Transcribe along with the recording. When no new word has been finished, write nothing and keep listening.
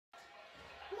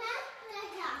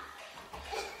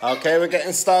Okay, we're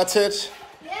getting started.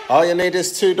 All you need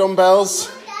is 2 dumbbells.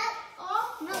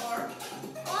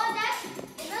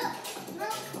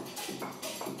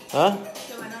 Huh?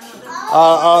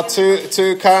 Or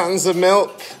two cartons of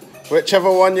milk,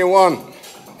 whichever one you want.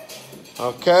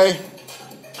 Okay.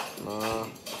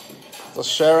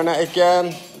 Just sharing it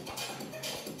again.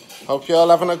 Hope you're all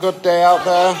having a good day out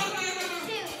there.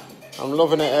 I'm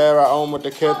loving it here at home with the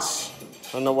kids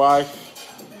and the wife.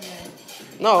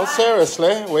 No,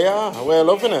 seriously, we are. We're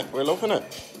loving it. We're loving it.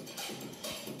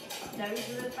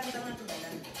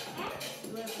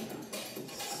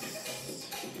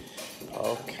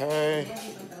 Okay.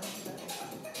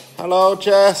 Hello,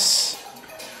 Jess.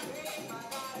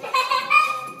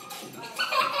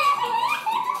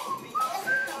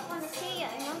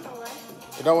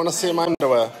 You don't want to see my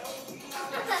underwear?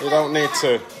 You don't need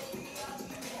to.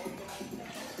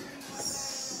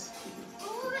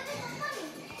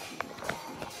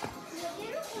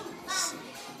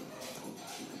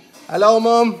 Hello,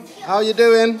 Mum. How you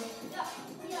doing?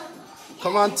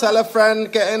 Come on, tell a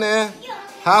friend, get in here.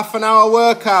 Half an hour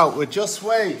workout with just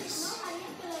weights.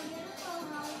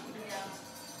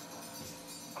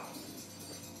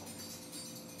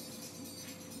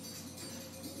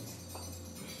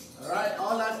 All right,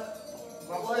 all that.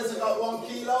 My boys have got 1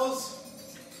 kilos.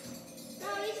 No,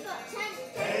 he's got 10.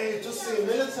 Hey, just see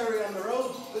military on the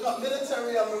road. We got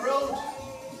military on the road.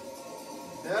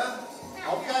 Yeah?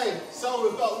 Okay, so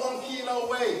we've got 1 kilo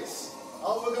weights.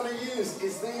 All we're going to use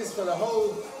is these for the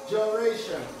whole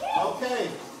duration.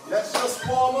 Okay, let's just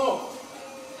warm up.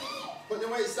 Put your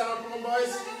weights down, come on,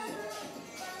 boys.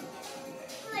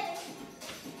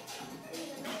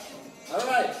 All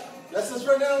right, let's just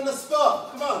run it on the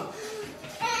spot. Come on.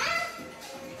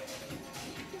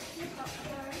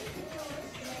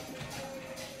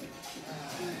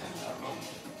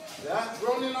 Yeah,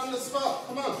 running on the spot.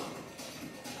 Come on.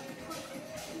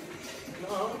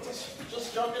 No,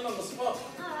 just jogging on the spot.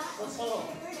 That's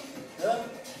all. Yeah?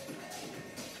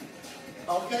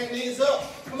 Okay, knees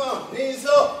up. Come on, knees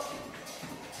up.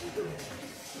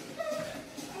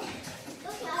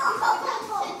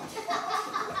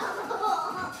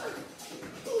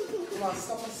 Come on,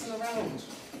 stop messing around.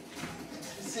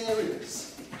 Be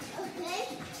serious. Okay,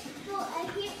 so I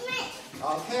keep me.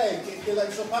 Okay, kick your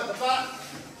legs up at the back.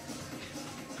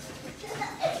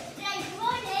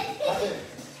 Okay.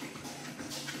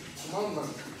 Come on, man.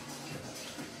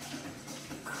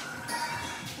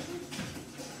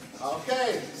 Okay,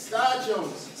 star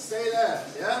jumps. Stay there,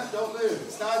 yeah? Don't move.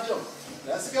 Star jump.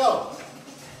 Let's go.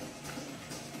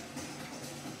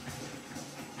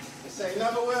 They say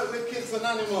never work with kids and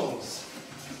animals.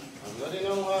 I bloody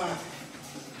know why.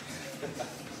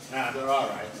 Nah, they're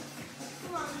alright.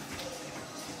 Come on.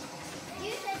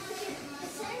 You said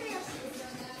serious.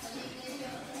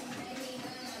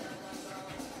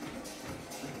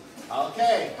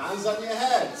 Okay, hands on your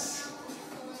heads.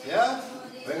 Yeah?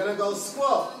 We're gonna go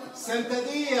squat.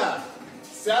 Sentadilla.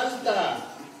 Salta.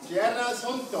 Piernas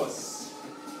juntos.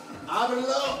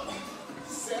 Ábrelo.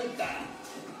 Senta.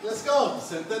 Let's go.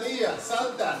 Sentadilla.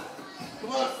 Salta.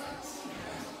 Come on.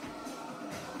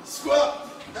 Squat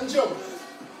and jump.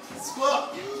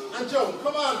 Squat and jump.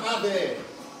 Come on, Abby.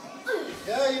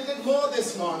 Yeah, you did more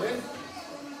this morning.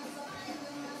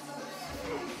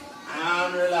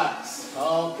 And relax.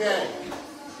 Okay.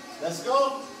 Let's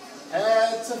go.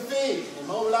 Head to feet.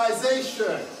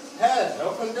 Immobilization. Head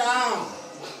up and down.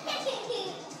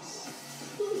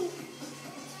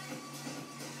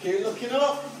 Keep looking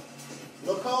up.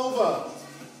 Look over.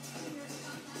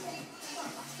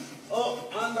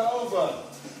 Up and over.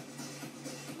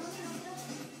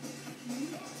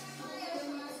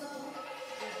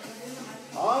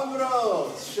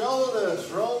 Arms, shoulders,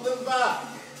 roll them back.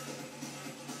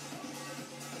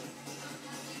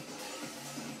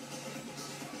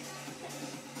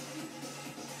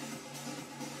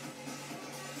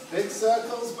 Big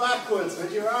circles backwards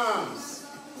with your arms.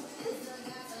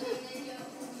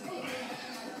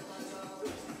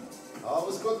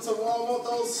 Always good to warm up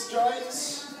those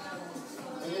joints.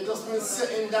 And you've just been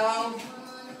sitting down,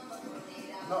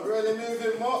 not really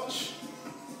moving much.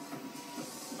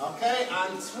 Okay,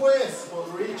 and twist,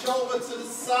 but reach over to the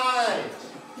side.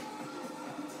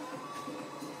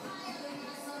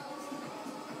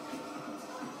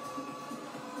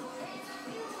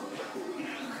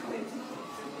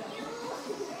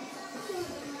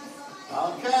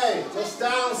 Okay, just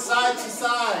down side to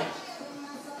side.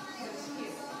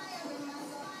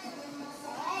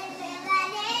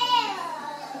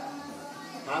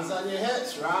 Hands on your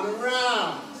hips, round and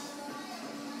round.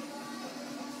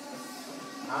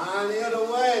 And the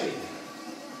other way.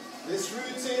 This This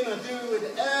routine I do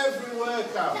with every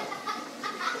workout.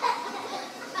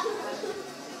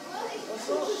 What's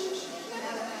up?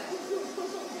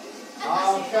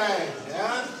 Okay,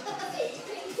 yeah?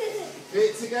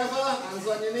 Feet together, hands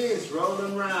on your knees, roll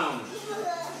them round.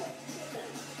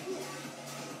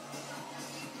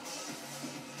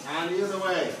 And the other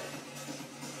way.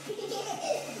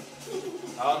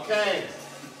 Okay,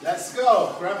 let's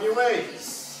go. Grab your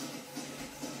weights.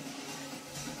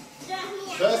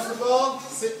 First of all,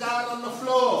 sit down on the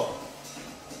floor.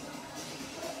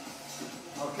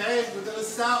 Okay, we're going to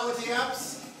start with the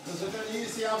abs, because we're going to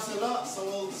use the abs a lot, so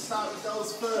we'll start with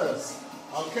those first.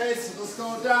 Okay, so let's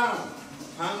go down.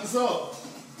 Hands up.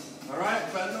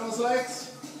 Alright, bend those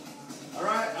legs.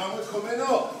 Alright, and we're coming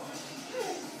up.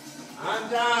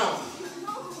 And down.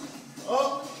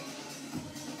 Up.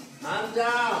 And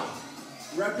down.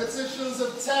 Repetitions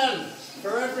of 10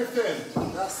 for everything.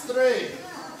 That's 3,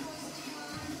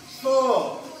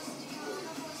 4,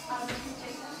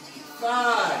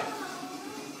 5,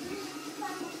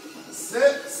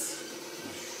 6,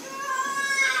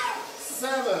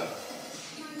 7,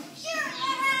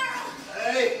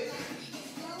 8,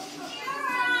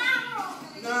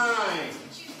 9,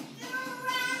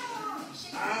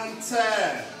 and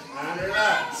 10. And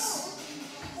relax.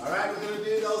 Alright, we're going to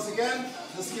do those again.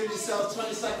 Just give yourself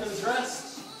 20 seconds rest.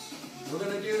 We're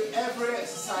going to do every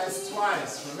exercise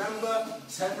twice. Remember,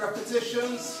 10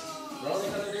 repetitions. We're only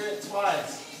going to do it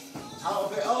twice. Out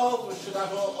of it all, we should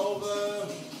have over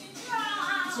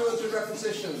 200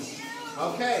 repetitions.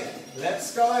 Okay,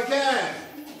 let's go again.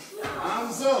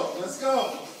 Arms up, let's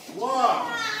go.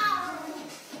 1,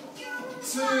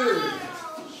 2,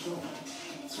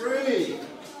 3,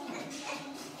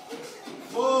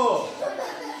 4,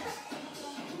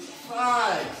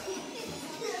 5,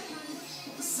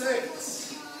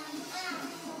 6,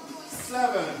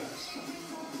 7,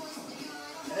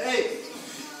 8,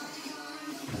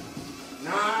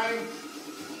 9,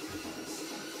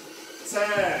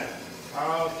 10.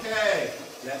 Okay,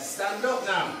 let's stand up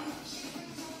now.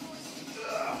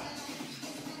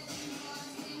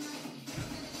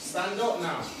 Stand up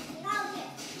now.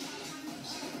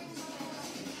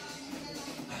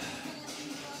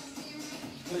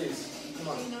 Please, come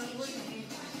on.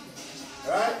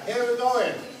 Alright, here we're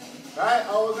going. Right,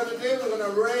 all we're going to do, we're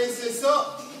going to raise this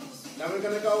up. Then we're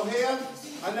going to go here.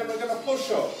 And then we're going to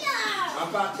push up.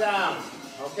 And back down.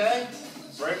 Okay?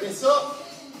 Bring this up.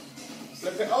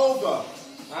 Flip it over.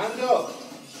 And up.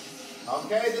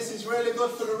 Okay, this is really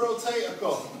good for the rotator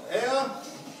cuff. Here.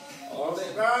 Hold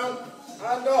it down.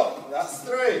 And up. That's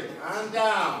 3. And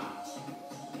down.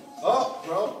 Up,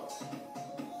 roll.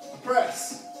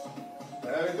 Press.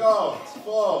 There we go.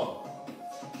 4.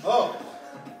 Up.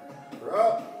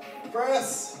 Row.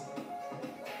 Press.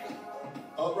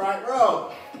 Upright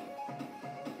row.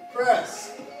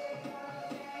 Press.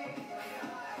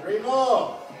 3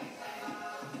 more.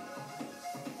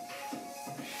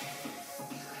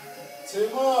 2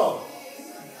 more.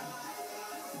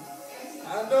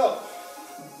 And up.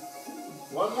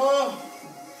 1 more.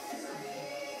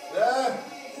 There.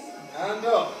 And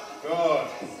up. Good.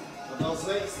 Put those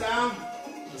legs down.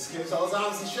 Just give those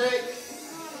arms a shake.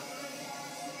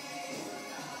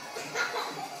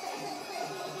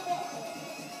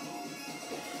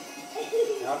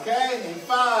 Okay, in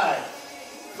 5,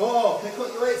 4, pick up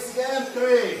your weights again.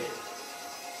 3,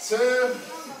 2,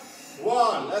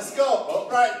 1. Let's go.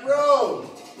 Upright row.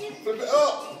 Flip it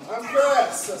up and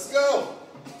press. Let's go.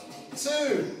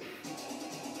 2.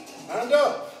 And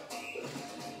up.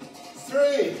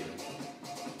 3.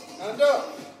 And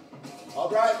up.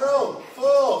 Upright row.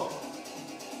 4.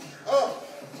 Up.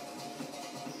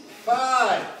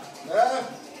 5. There.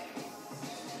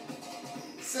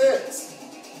 6.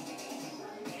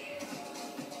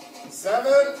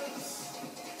 7,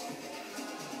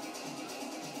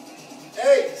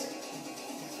 8,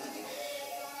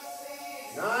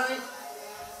 9,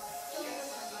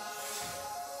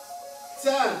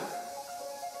 10.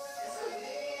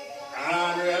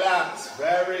 And relax.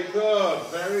 Very good.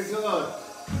 Very good.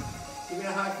 Give me a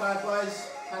high five, boys.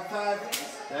 High five.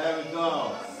 There we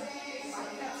go.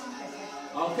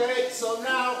 Okay, so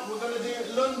now we're going to do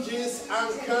lunges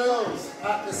and curls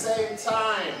at the same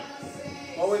time.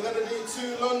 Well, we're going to do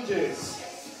 2 lunges.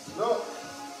 Look,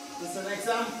 just an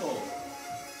example.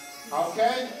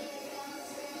 Okay?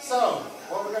 So,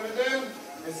 what we're going to do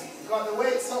is, we've got the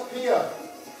weights up here.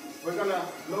 We're going to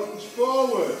lunge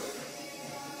forward,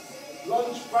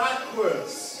 lunge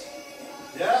backwards,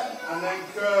 yeah? And then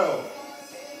curl.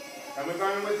 And we're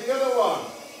going with the other one.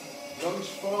 Lunge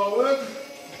forward,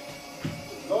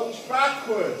 lunge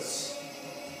backwards,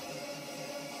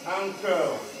 and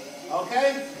curl.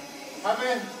 Okay?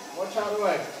 Happy? Watch out of the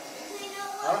way. I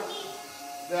know All what right.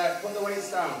 we There, put the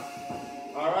weights down.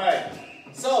 Alright.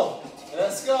 So,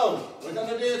 let's go. We're going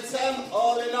to do 10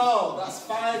 all in all. That's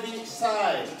 5 each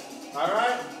side.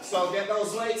 Alright? So get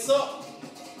those weights up.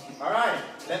 Alright.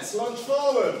 Let's lunge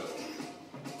forward.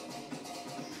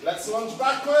 Let's lunge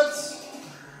backwards.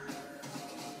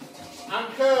 And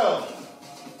curl.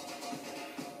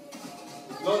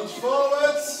 Lunge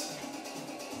forwards.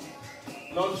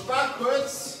 Lunge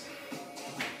backwards.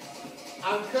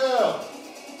 And curl.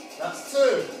 That's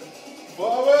 2.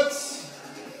 Forwards.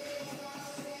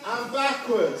 And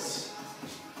backwards.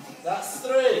 That's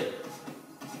 3.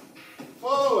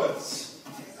 Forwards.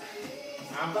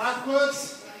 And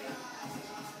backwards.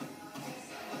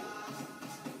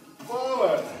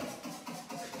 Forward.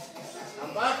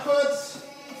 And backwards.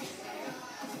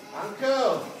 And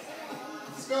curl.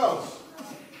 Let's go.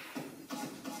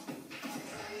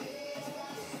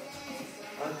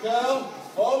 And curl.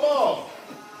 4 more.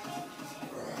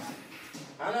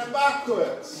 And then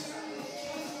backwards.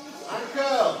 And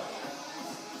curl.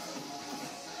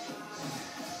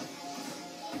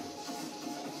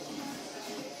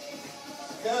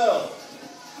 Curl.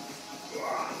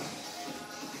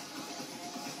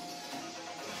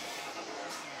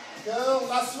 Curl.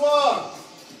 Last one.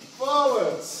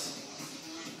 Forwards.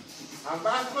 And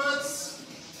backwards.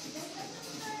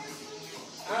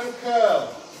 And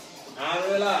curl.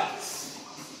 And relax.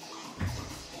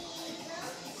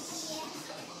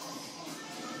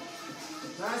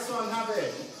 Nice one, Happy.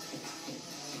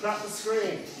 Grab the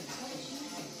screen.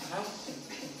 Huh?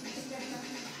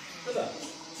 Look at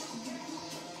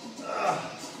that.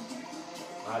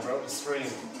 I broke the screen.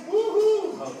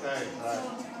 Woohoo! Okay, right.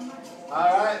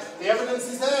 Alright, the evidence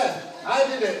is there. I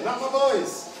did it, not my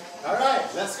boys.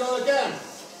 Alright, let's go again.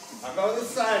 I'll go this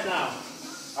side now.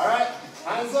 Alright,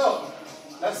 hands up.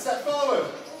 Let's step forward.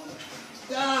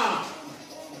 Down.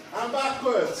 And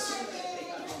backwards.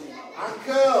 And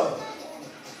curl.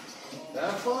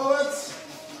 Then forwards.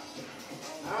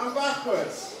 And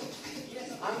backwards.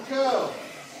 And curl.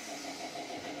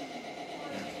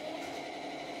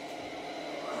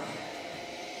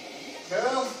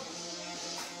 Curl.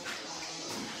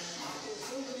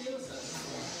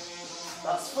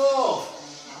 That's 4.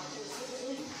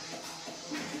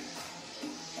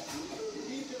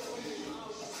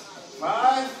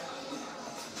 5.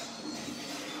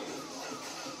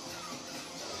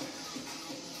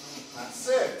 That's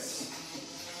 6.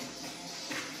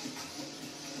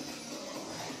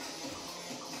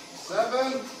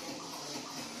 7.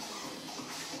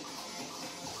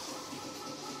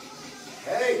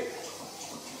 8.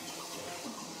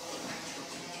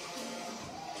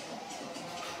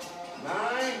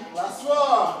 9. Last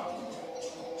one.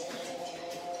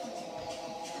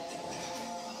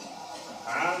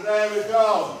 And there we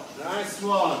go. Nice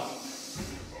one.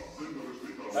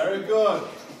 Very good.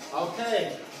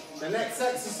 Okay, the next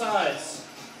exercise.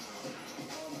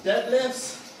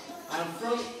 Deadlifts and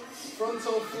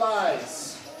frontal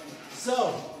flies.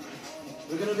 So,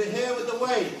 we're going to be here with the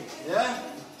weight, yeah?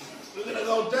 We're going to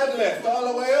go deadlift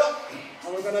all the way up,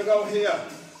 and we're going to go here.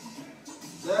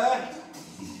 There.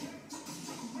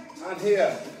 And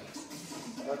here.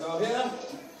 I'll go here.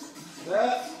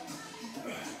 There.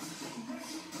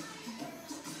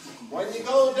 When you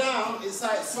go down, it's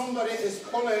like somebody is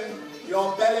pulling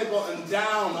your belly button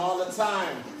down all the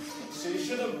time. So you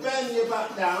shouldn't bend your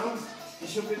back down. You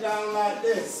should be down like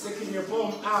this, sticking your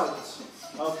bum out.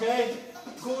 Okay?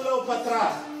 Culo para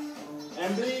atrás.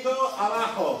 Ombligo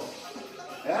abajo.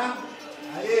 ¿Ya?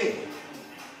 Ahí.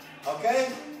 Okay?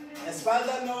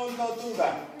 Espalda no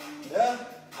envoltura. ¿Ya?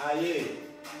 Ahí.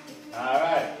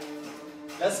 Alright.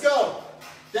 Let's go.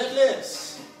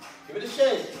 Deadlifts. Give it a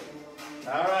shake.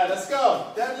 Alright, let's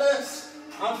go. Deadlifts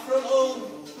and frontal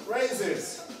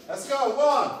raises. Let's go.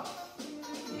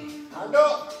 1. Hand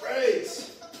up.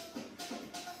 Raise.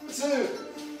 2.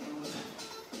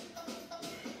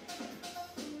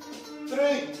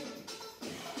 3.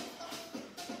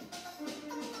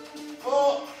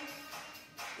 4.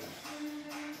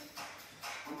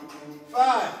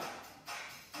 5.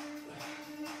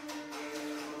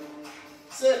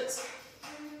 6.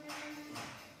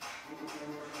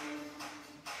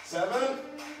 7.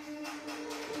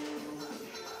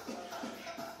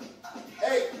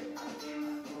 8.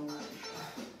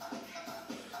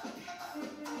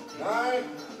 9.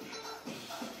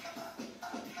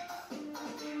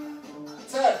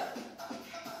 10.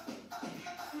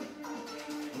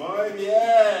 Muy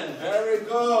bien. Very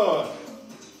good.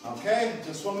 Okay,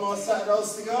 just one more set of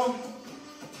those to go.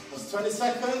 That's 20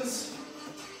 seconds.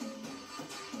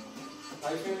 How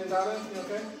you feeling, darling? You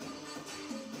okay?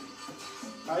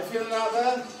 How you feeling out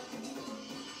there?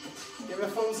 Give me a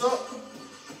thumbs up.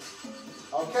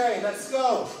 Okay, let's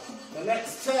go. The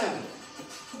next 10.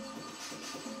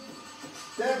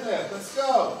 Deadlift, let's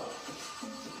go.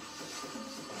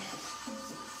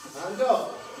 And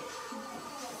up.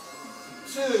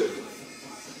 2,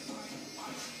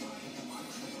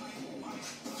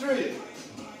 3,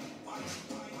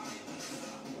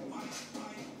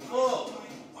 4,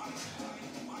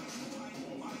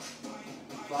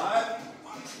 5,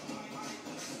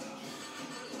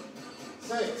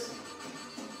 6,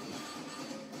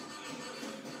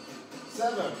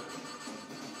 7,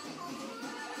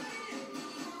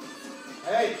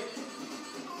 8,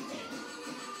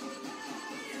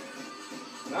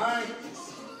 9,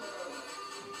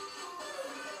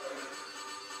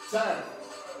 10.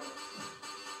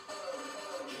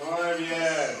 Muy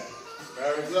bien.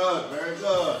 Very good, very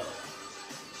good.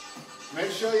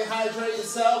 Make sure you hydrate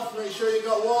yourself, make sure you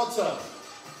got water.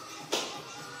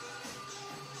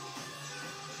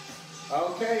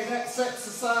 Okay, next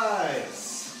exercise.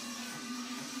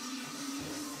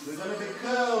 There's going to be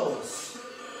curls.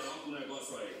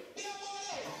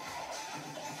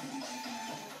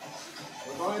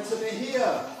 We're going to be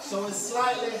here, so we're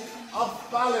slightly off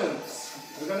balance.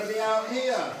 We're going to be out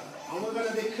here, and we're going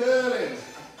to be curling.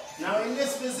 Now in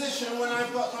this position, when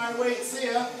I've got my weights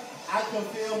here, I can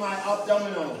feel my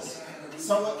abdominals.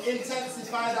 So we'll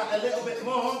intensify that a little bit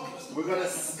more. We're going to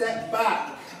step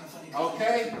back,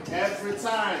 okay, every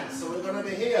time. So we're going to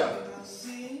be here.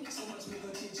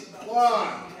 1,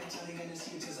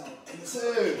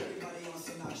 2,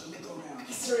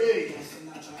 3,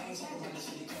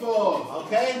 4,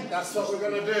 okay? That's what we're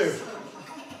going to do.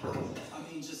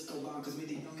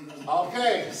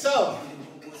 Okay, so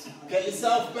get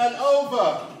yourself bent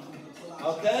over,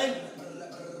 okay?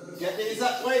 Get these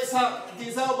weights up,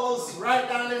 these elbows right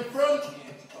down in front.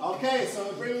 Okay, so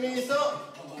we bring these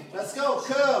up. Let's go,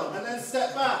 curl, and then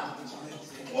step back.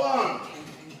 1,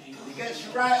 it gets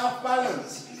you right off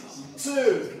balance.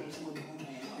 2,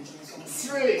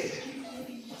 3,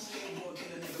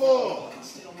 4,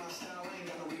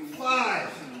 5,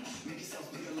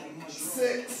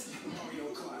 6,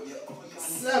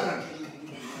 7,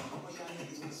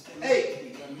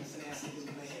 8,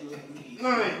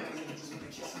 9,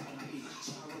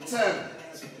 10,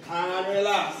 and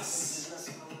relax.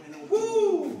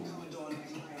 Woo!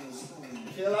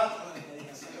 Feel that?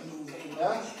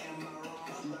 Yeah?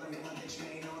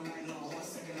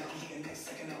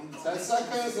 10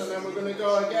 seconds, and then we're going to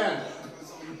go again.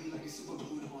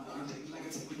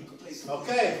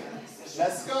 Okay,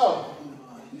 let's go.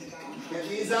 Get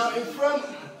these out in front,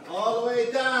 all the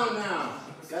way down now.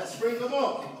 Let's bring them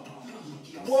up.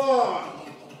 1,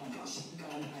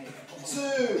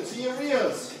 2, to your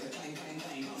rears.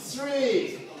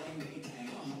 3,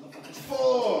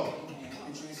 4,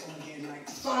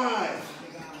 5,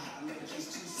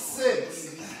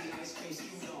 6,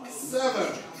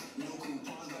 7,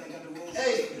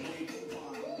 8,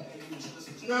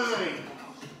 9,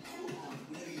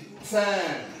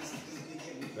 10.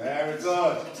 Very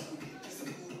good.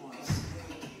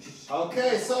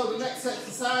 Okay, so the next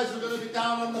exercise, we're going to be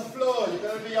down on the floor. You're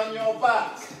going to be on your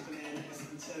back.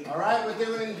 Alright, we're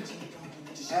doing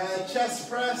chest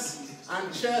press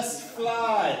and chest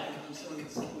fly.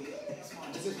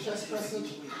 Is it chest press?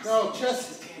 No,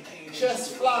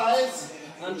 chest flies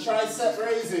and tricep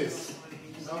raises.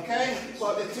 Okay,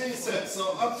 got the 2 sets.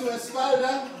 So up to a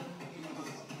espalda.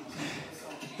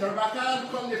 Trabajar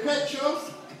con el pecho.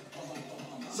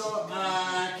 So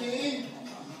aquí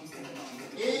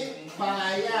y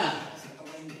para allá.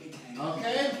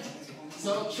 Okay,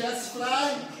 so chest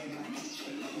fly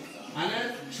and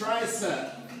then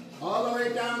tricep. All the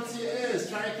way down to your ears.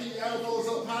 Try to keep your elbows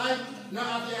up high. Not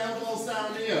have your elbows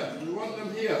down here. We want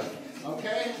them here.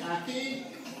 Okay, aquí,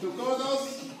 tu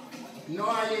codos, no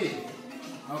allí.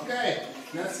 Okay,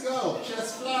 let's go.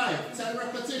 Chest fly, 10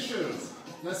 repetitions.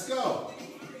 Let's go.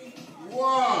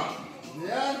 1.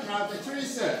 Yeah, now the 3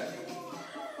 set.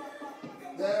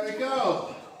 There we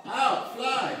go. Out,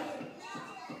 fly.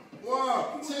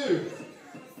 1, 2,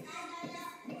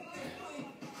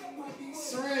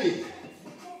 3,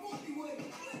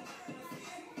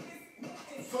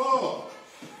 4,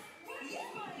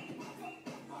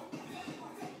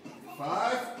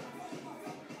 5,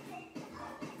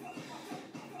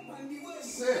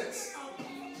 6,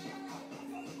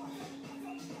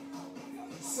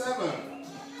 7,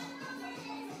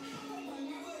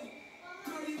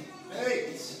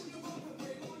 8,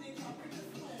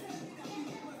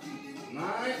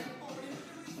 9,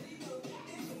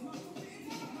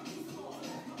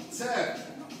 10.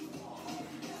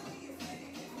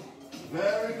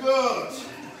 Very good.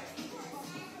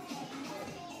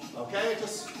 Okay,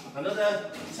 just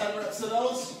another 10 reps of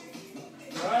those.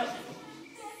 Alright?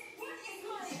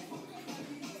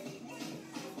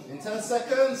 In 10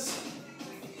 seconds.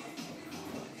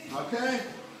 Okay.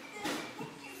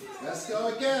 Let's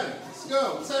go again. Let's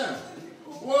go. 10.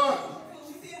 1.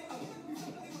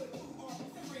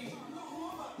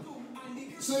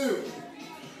 2.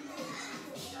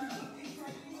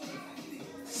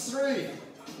 3.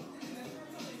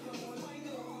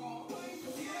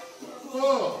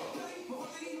 4.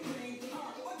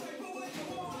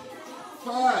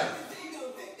 5.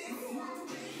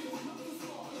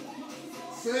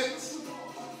 6.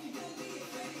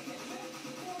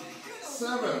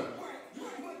 7.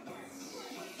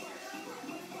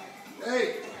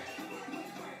 8.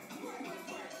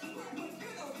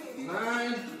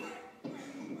 9.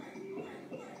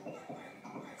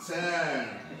 10.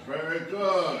 Very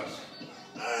good.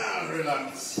 And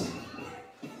relax.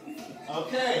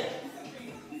 Okay.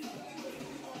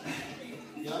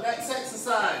 Your next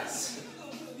exercise.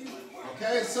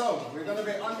 Okay, so we're going to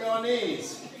be on your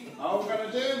knees. All we're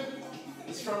going to do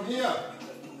is from here,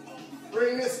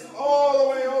 bring this all the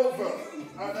way over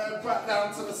and then back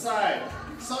down to the side.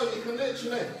 So you can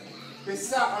literally be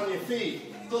sat on your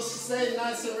feet. Just stay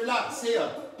nice and relaxed here.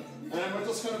 And we're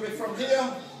just going to be from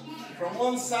here, from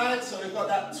one side, so we've got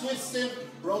that twisting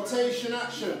rotation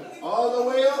action all the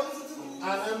way up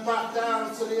and then back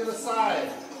down to the other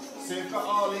side. So you've got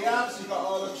all the abs, you've got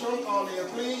all the trunk, all the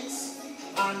obliques,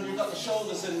 and you've got the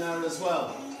shoulders in there as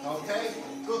well. Okay,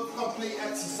 good complete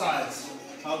exercise.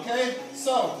 Okay,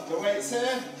 so the weights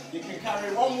here, you can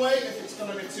carry one weight if it's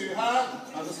going to be too hard,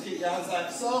 and just keep your hands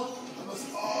like so, and just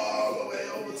all the way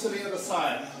over to the other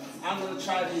side. I'm going to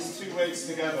try these two weights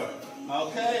together.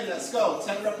 Okay, let's go.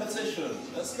 10 repetitions.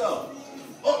 Let's go.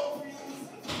 Up.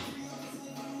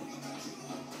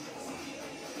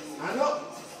 And up.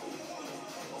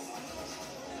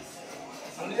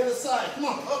 On the other side. Come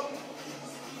on, up.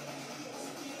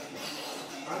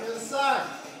 On the other side.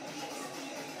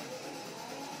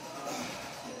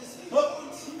 Up.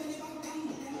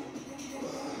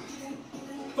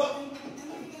 Up.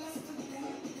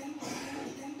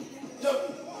 Jump.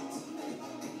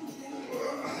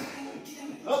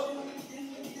 Up.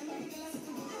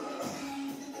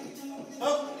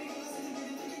 Up.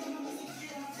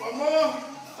 One more.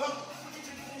 Up.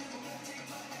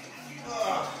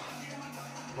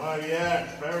 Oh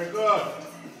yeah, very good.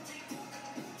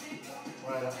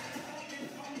 Right up.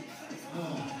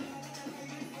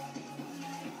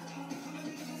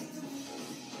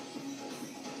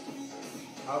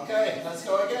 Okay, let's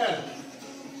go again.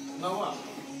 Now what?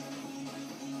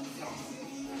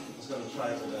 Just going to try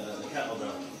it with the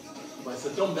kettlebell. But it's a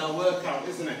dumbbell workout,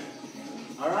 isn't it?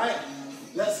 Alright,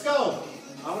 let's go.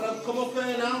 I'm going to come up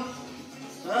here now.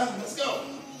 Let's go.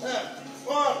 There.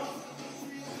 1.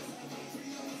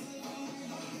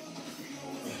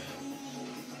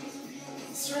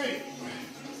 3.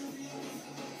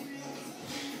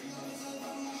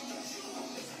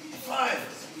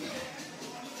 5.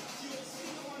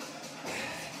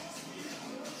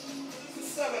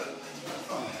 7.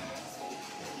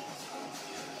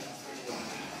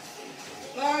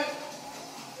 9.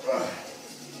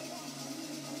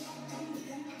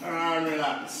 And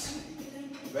relax.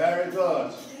 Very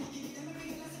good.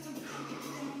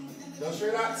 Just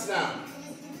relax now.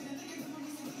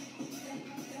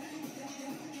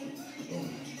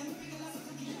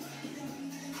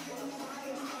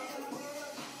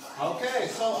 Okay,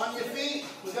 so on your feet,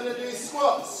 we're going to do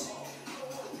squats.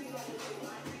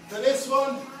 For this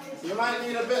one, you might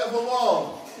need a bit of a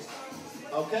wall.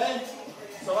 Okay?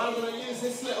 So I'm going to use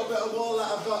this little bit of wall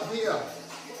that I've got here.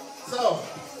 So,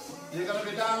 you're going to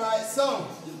be down like so.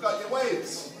 You've got your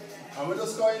weights. And we're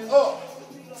just going up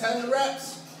 10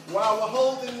 reps while we're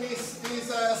holding these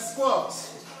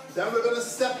squats. Then we're going to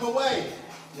step away.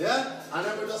 Yeah? And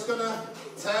then we're just going to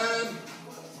 10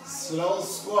 slow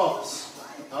squats.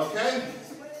 Okay?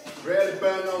 Really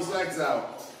burn those legs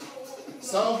out.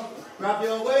 So, grab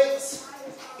your weights,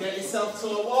 get yourself to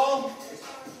a wall.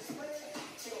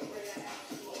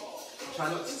 Try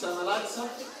not to turn the lights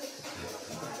off.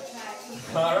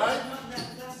 Alright?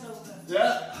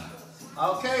 Yeah.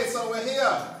 Okay, so we're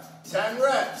here. 10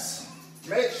 reps.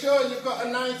 Make sure you've got a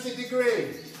 90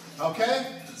 degree.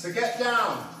 Okay? So get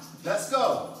down. Let's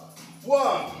go.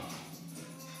 1,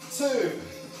 2,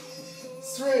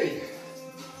 3,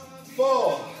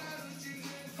 4,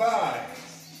 5,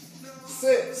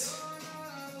 6,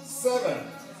 7,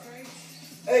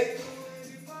 8,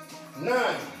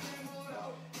 9,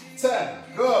 10.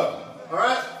 Good.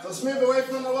 Alright, let's move away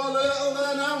from the wall a little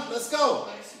there now. Let's go.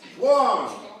 1,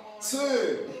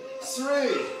 2, 3,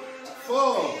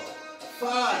 4,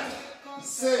 5,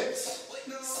 6,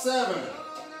 7,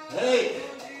 8,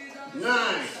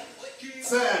 9,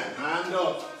 10, and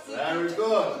up. Very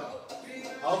good.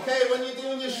 Okay, when you're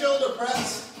doing your shoulder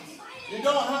press, you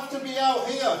don't have to be out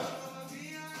here.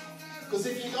 Because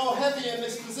if you go heavy in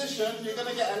this position, you're going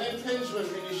to get an impingement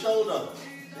in your shoulder.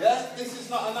 Yeah, this is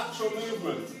not a natural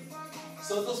movement.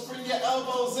 So just bring your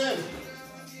elbows in.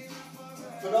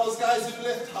 For those guys who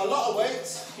lift a lot of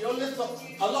weights, you'll lift up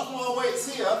a lot more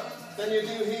weights here than you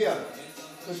do here.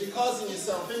 Because you're causing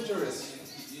yourself injuries.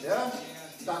 Yeah,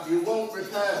 that you won't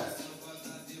repair.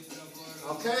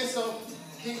 Okay, so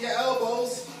keep your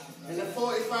elbows in a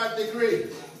 45 degree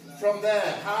from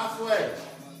there, halfway.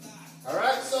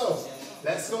 Alright, so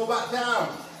let's go back down.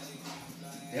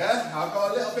 Yeah, I'll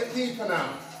go a little bit deeper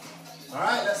now.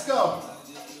 Alright, let's go.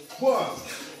 1,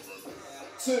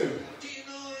 2,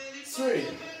 3,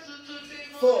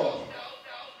 4,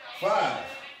 5,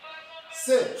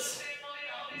 6,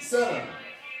 7,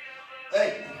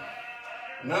 8,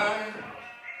 9,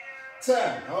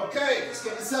 10. Okay, let's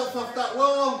get yourself off that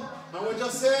wall. And we're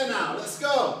just here now. Let's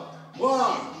go.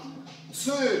 1,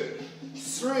 2,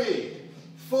 3,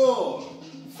 4,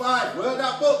 5. Work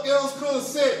that butt, girls. Cool.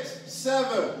 6,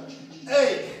 7,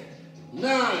 8,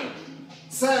 9,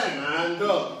 10. And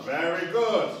up. Very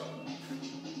good.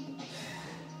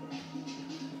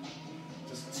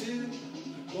 Just 2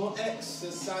 more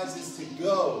exercises to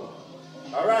go.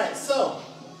 All right, so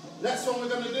next one we're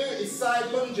going to do is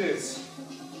side lunges.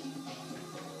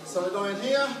 So we're going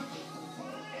here.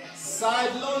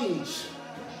 Side lunge.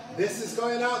 This is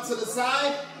going out to the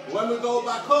side. When we go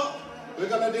back up, we're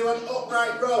going to do an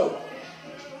upright row.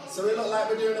 So we look like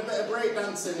we're doing a bit of break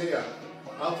dancing here.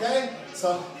 Okay?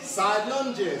 So side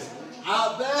lunges.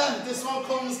 Out there, this one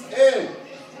comes in.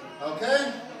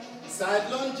 Okay? Side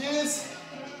lunges.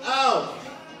 Out.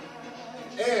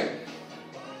 In.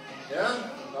 Yeah?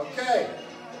 Okay.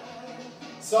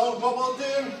 So what we'll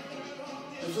do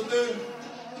is we'll do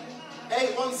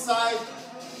 8 one side,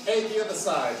 8 the other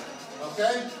side,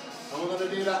 okay? And we're going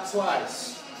to do that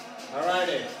twice.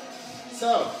 Alrighty.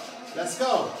 So, let's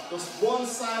go. Just one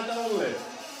side only.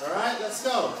 Alright, let's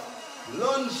go.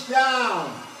 Lunge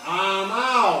down, arm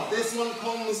out. This one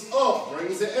comes up,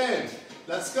 brings it in.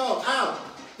 Let's go. Out,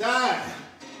 down,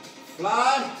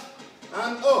 fly,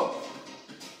 and up.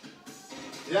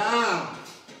 Down,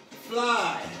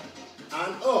 fly,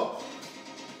 and up.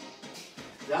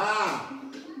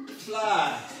 Down,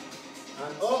 fly,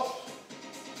 and up,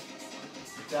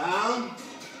 down,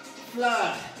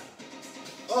 fly,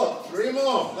 up. 3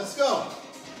 more. Let's go.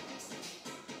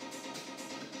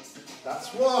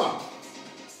 That's 1.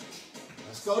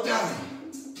 Let's go down.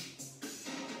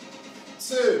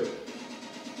 2.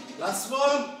 Last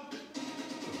one.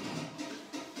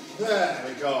 There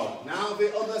we go. Now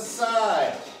the other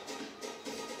side.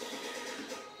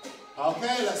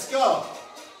 Okay, let's go.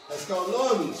 Let's go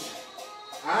lunge.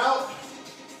 Out.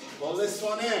 Pull this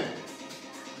one in.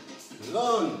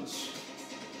 Lunge.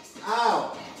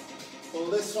 Out. Pull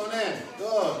this one in.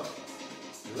 Good.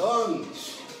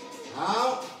 Lunge.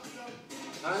 Out.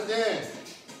 And in.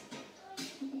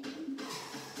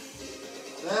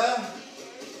 There.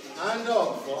 And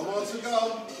up. 4 more to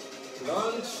go.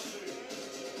 Lunge.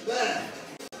 There.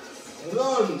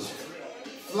 Lunge.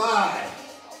 Fly.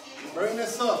 Bring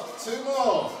this up. 2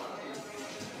 more.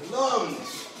 Lunge.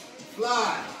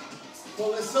 Fly.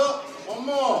 Pull this up. 1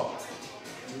 more.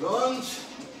 Lunge.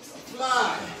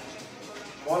 Fly.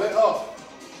 Pull it up.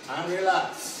 And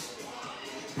relax.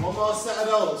 1 more set of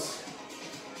those.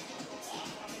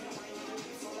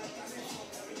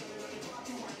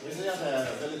 Is it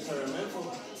a military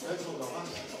mental okay?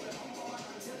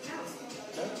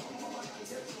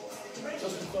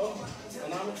 Just before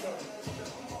an amateur.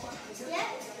 Yeah.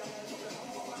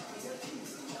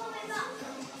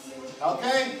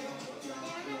 Okay.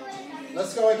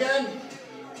 Let's go again.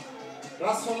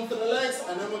 Last one for the legs,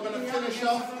 and then we're going to finish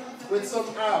off with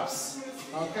some abs.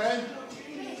 Okay?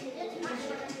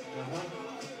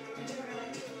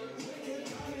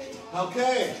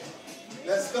 Okay.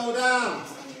 Let's go down.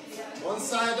 1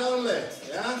 side only.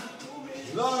 Yeah?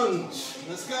 Lunge.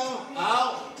 Let's go.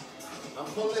 Out. And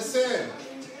pull this in.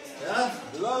 Yeah?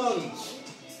 Lunge.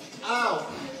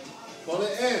 Out. Pull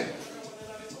it in.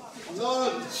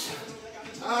 Lunge.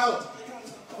 Out.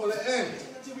 Pull it in.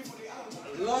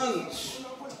 Lunge.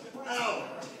 Out.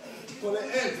 Pull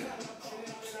it in.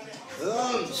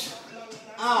 Lunge.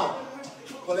 Out.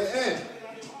 Pull it in.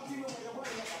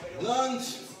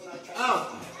 Lunge.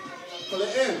 Out. Pull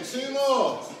it in. 2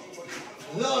 more.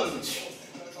 Lunge.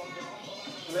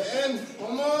 Pull it in.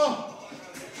 1 more.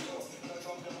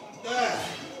 There.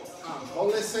 And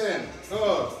pull this in.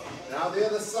 Good. Now the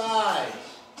other side.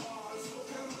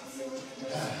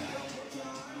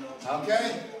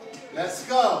 Okay, let's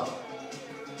go.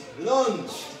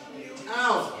 Lunge,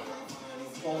 out,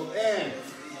 pull in.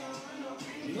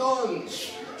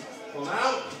 Lunge, pull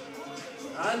out,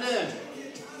 and in.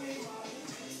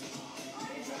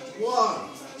 1,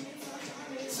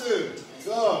 2,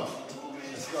 go.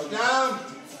 Let's go down,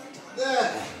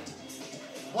 there.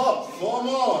 Hop, 4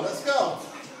 more, let's go.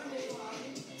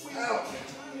 Out,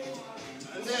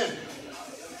 and in.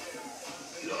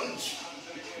 Lunge.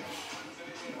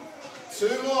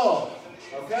 2 more,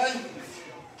 okay?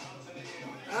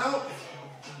 Out.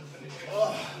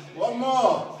 Oh, 1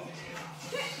 more.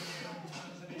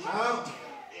 Out.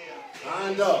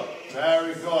 And up.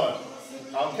 Very good.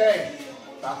 Okay,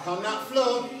 back on that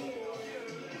floor.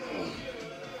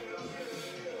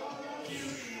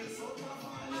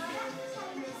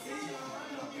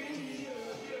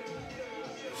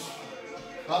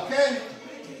 Okay,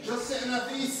 just sitting at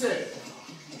V-sit.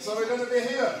 So we're going to be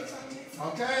here,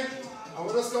 okay? And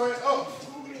we're just going up,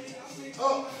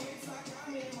 up,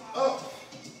 up,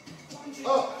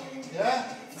 up,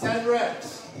 yeah? 10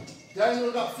 reps. Then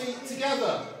we've got feet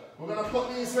together. We're going to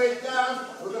put these weight down.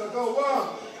 We're going to go 1,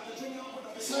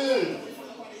 2,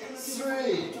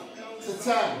 3 to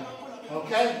 10,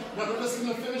 okay? Now we're just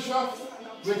going to finish off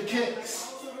with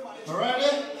kicks.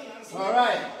 Alrighty?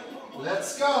 Alright,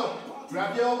 let's go.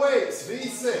 Grab your weights,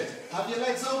 V-sit. Have your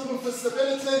legs open for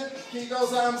stability. Keep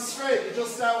those arms straight. You're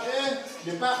just out here.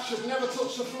 Your back should never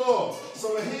touch the floor.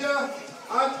 So we're here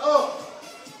and up.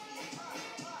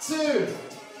 2,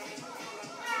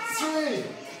 3,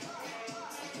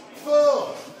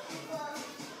 4,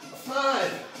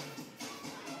 5,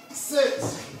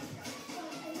 6,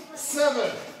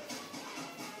 7,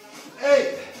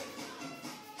 8,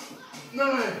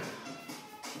 9,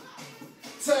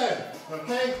 10.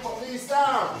 Okay, put these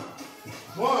down.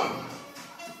 1,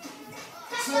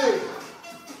 2,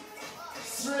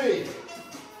 3,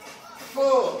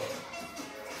 4,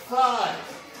 5,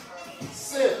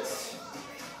 6,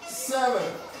 7,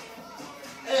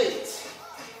 8,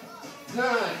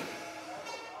 9,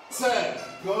 10.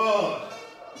 Good.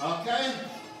 Okay?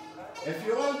 If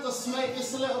you want, just make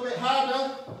this a little bit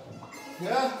harder.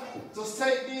 Yeah? Just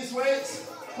take these weights,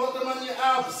 put them on your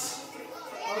abs.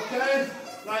 Okay?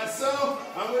 Like so,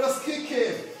 and we're just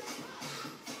kicking.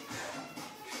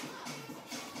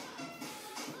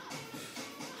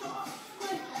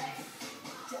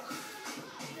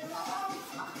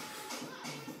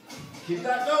 Keep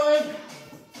that going.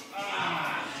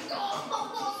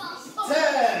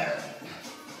 10,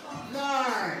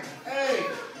 9, 8,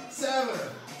 7,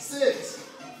 6,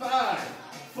 5,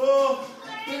 4,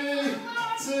 3,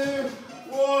 2,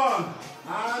 1.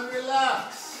 And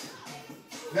relax.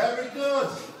 Very good.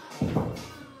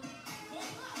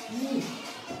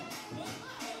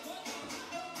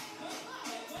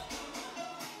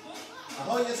 I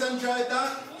hope you enjoyed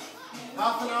that.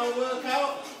 Half an hour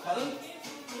workout. Pardon?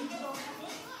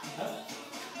 Huh?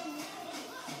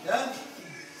 Yeah?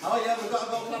 Oh yeah, we've got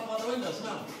to go clap on the windows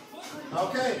now.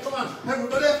 Okay, come on,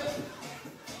 everybody.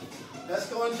 Let's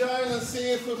go and join and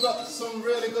see if we've got some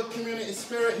really good community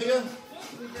spirit here.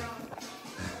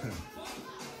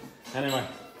 Anyway,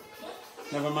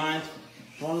 never mind.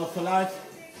 One Love for Life.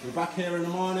 We're back here in the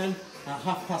morning at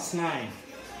 9:30.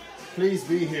 Please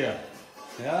be here.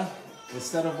 Yeah?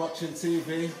 Instead of watching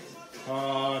TV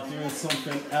or doing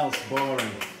something else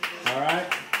boring.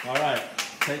 Alright? Alright.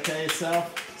 Take care of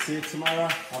yourself. See you tomorrow.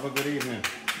 Have a good evening.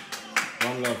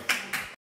 One love.